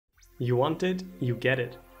You want it, you get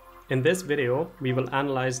it. In this video, we will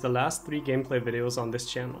analyze the last 3 gameplay videos on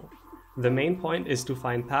this channel. The main point is to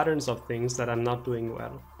find patterns of things that I'm not doing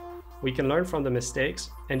well. We can learn from the mistakes,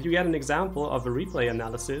 and you get an example of a replay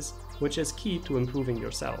analysis, which is key to improving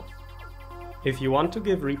yourself. If you want to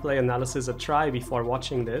give replay analysis a try before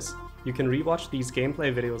watching this, you can rewatch these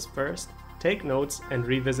gameplay videos first, take notes, and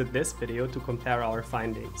revisit this video to compare our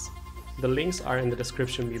findings. The links are in the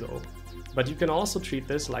description below. But you can also treat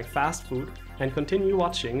this like fast food and continue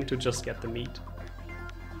watching to just get the meat.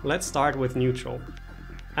 Let's start with neutral.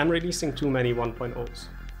 I'm releasing too many 1.0s.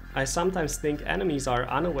 I sometimes think enemies are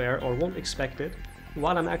unaware or won't expect it,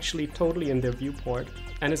 while I'm actually totally in their viewport,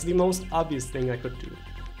 and it's the most obvious thing I could do.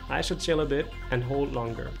 I should chill a bit and hold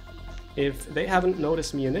longer. If they haven't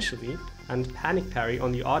noticed me initially and panic parry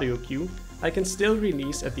on the audio cue, I can still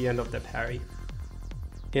release at the end of their parry.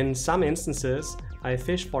 In some instances, I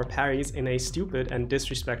fish for parries in a stupid and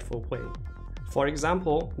disrespectful way. For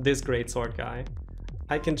example, this greatsword guy.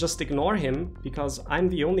 I can just ignore him because I'm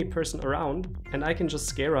the only person around and I can just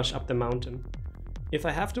scare rush up the mountain. If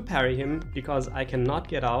I have to parry him because I cannot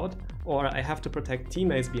get out or I have to protect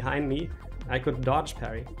teammates behind me, I could dodge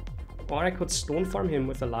parry. Or I could stone form him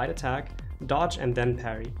with a light attack, dodge and then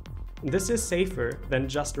parry. This is safer than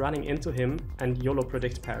just running into him and YOLO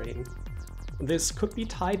predict parrying. This could be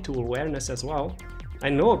tied to awareness as well. I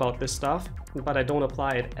know about this stuff, but I don't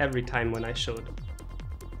apply it every time when I should.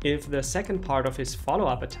 If the second part of his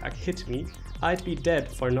follow-up attack hit me, I'd be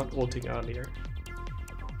dead for not ulting earlier.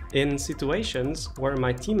 In situations where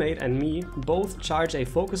my teammate and me both charge a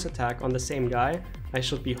focus attack on the same guy, I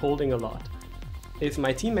should be holding a lot. If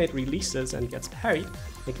my teammate releases and gets parried,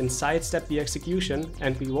 I can sidestep the execution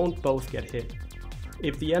and we won't both get hit.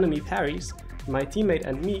 If the enemy parries, my teammate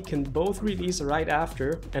and me can both release right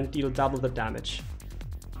after and deal double the damage.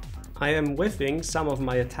 I am whiffing some of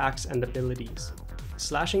my attacks and abilities.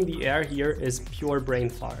 Slashing the air here is pure brain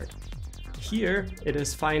fart. Here, it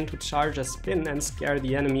is fine to charge a spin and scare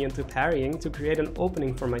the enemy into parrying to create an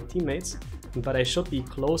opening for my teammates, but I should be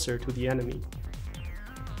closer to the enemy.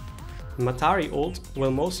 Matari ult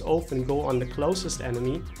will most often go on the closest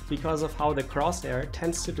enemy because of how the crosshair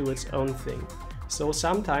tends to do its own thing. So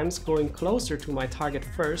sometimes going closer to my target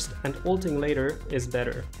first and ulting later is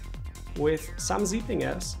better. With some zipping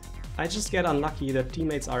Fs, I just get unlucky that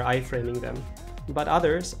teammates are iframing them, but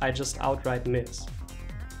others I just outright miss.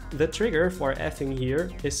 The trigger for Fing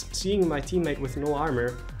here is seeing my teammate with no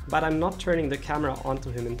armor, but I'm not turning the camera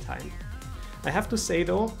onto him in time. I have to say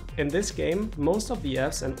though, in this game most of the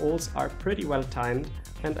Fs and ults are pretty well timed,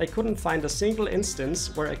 and I couldn't find a single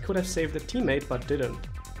instance where I could have saved a teammate but didn't.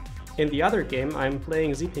 In the other game I'm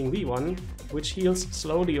playing zipping V1, which heals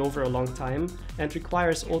slowly over a long time and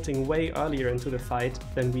requires ulting way earlier into the fight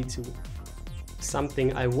than V2.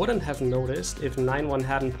 Something I wouldn't have noticed if 9-1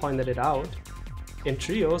 hadn't pointed it out. In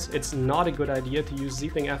trios it's not a good idea to use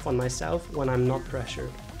zipping F on myself when I'm not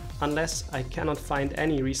pressured, unless I cannot find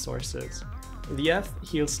any resources. The F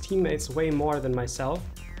heals teammates way more than myself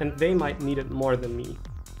and they might need it more than me.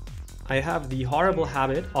 I have the horrible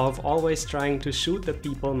habit of always trying to shoot the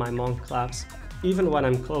people my monk claps, even when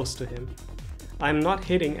I'm close to him. I'm not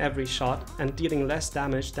hitting every shot and dealing less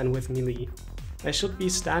damage than with melee. I should be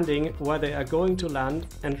standing where they are going to land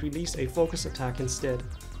and release a focus attack instead.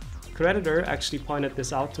 Creditor actually pointed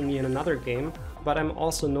this out to me in another game, but I'm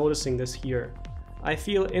also noticing this here. I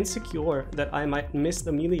feel insecure that I might miss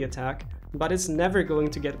the melee attack, but it's never going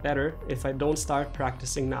to get better if I don't start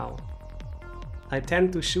practicing now. I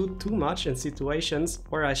tend to shoot too much in situations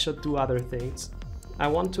where I should do other things. I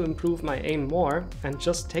want to improve my aim more, and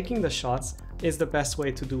just taking the shots is the best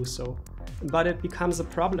way to do so. But it becomes a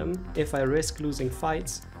problem if I risk losing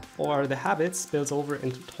fights, or the habit spills over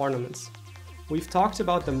into tournaments. We've talked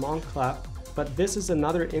about the monk clap, but this is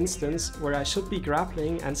another instance where I should be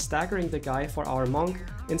grappling and staggering the guy for our monk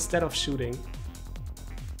instead of shooting.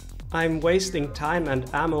 I'm wasting time and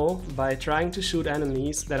ammo by trying to shoot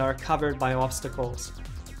enemies that are covered by obstacles.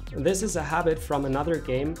 This is a habit from another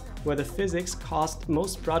game where the physics caused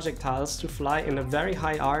most projectiles to fly in a very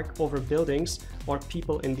high arc over buildings or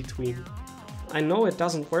people in between. I know it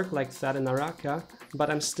doesn't work like that in Naraka, but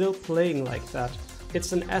I'm still playing like that.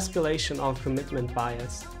 It's an escalation of commitment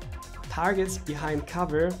bias. Targets behind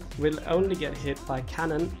cover will only get hit by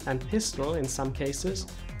cannon and pistol in some cases,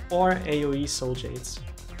 or AoE soul jades.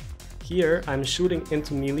 Here I'm shooting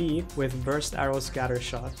into melee with burst arrow scatter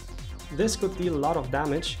shot. This could deal a lot of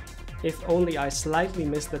damage, if only I slightly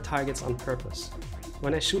miss the targets on purpose.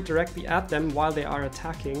 When I shoot directly at them while they are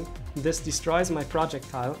attacking, this destroys my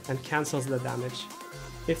projectile and cancels the damage.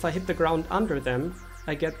 If I hit the ground under them,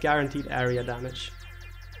 I get guaranteed area damage.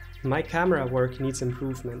 My camera work needs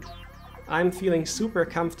improvement. I'm feeling super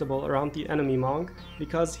comfortable around the enemy monk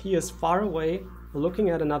because he is far away,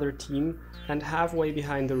 looking at another team and halfway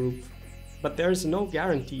behind the roof. But there's no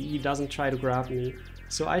guarantee he doesn't try to grab me,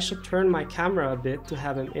 so I should turn my camera a bit to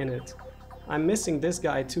have him in it. I'm missing this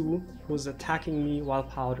guy too, who's attacking me while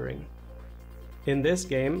powdering. In this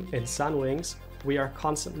game, in Sunwings, we are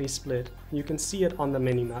constantly split. You can see it on the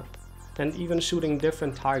minimap, and even shooting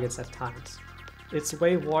different targets at times. It's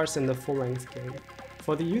way worse in the full-length game.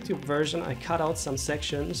 For the YouTube version, I cut out some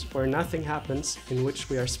sections where nothing happens, in which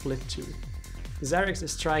we are split too. Xerix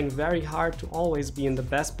is trying very hard to always be in the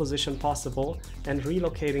best position possible and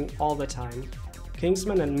relocating all the time.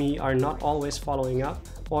 Kingsman and me are not always following up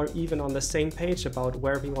or even on the same page about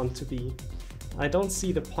where we want to be. I don't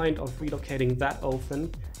see the point of relocating that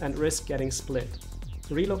often and risk getting split.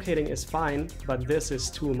 Relocating is fine, but this is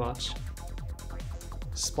too much.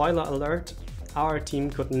 Spoiler alert, our team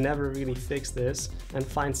could never really fix this and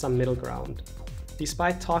find some middle ground.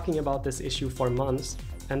 Despite talking about this issue for months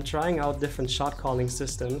and trying out different shot calling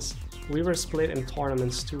systems, we were split in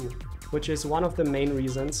tournaments too, which is one of the main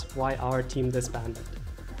reasons why our team disbanded.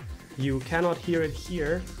 You cannot hear it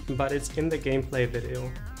here, but it's in the gameplay video.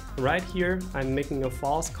 Right here, I'm making a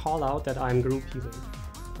false call out that I'm group healing.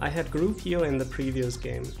 I had group heal in the previous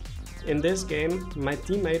game. In this game, my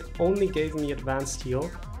teammate only gave me advanced heal,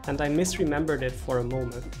 and I misremembered it for a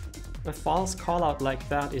moment. A false call out like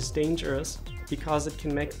that is dangerous because it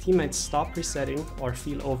can make teammates stop resetting or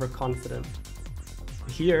feel overconfident.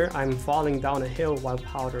 Here, I'm falling down a hill while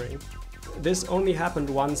powdering. This only happened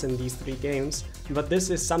once in these 3 games, but this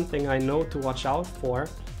is something I know to watch out for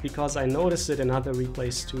because I noticed it in other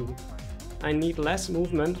replays too. I need less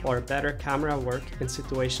movement or better camera work in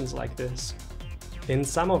situations like this. In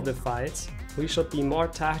some of the fights, we should be more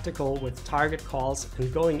tactical with target calls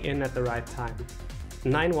and going in at the right time.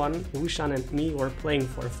 9-1, Wushan and me were playing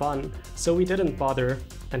for fun, so we didn't bother,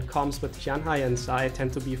 and comms with Tianhai and Zai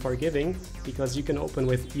tend to be forgiving because you can open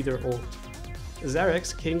with either ult.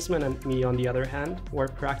 Xerix, Kingsman and me on the other hand were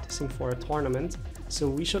practicing for a tournament, so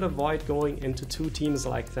we should avoid going into 2 teams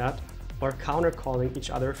like that or counter-calling each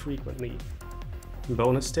other frequently.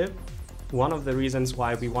 Bonus tip: one of the reasons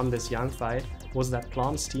why we won this Yang fight was that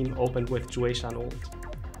Plom's team opened with Jueshan ult.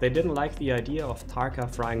 They didn't like the idea of Tarka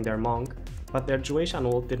frying their Monk, but their Jueshan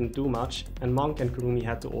ult didn't do much and Monk and Kurumi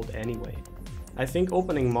had to ult anyway. I think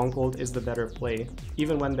opening Monk ult is the better play,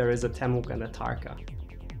 even when there is a Temuk and a Tarka.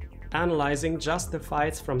 Analyzing just the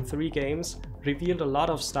fights from 3 games revealed a lot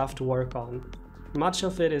of stuff to work on. Much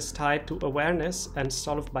of it is tied to awareness and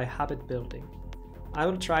solved by habit building. I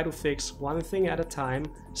will try to fix one thing at a time,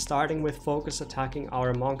 starting with focus attacking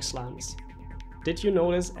our Monk slams. Did you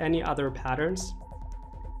notice any other patterns?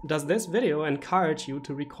 Does this video encourage you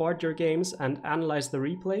to record your games and analyze the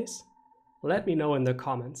replays? Let me know in the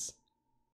comments.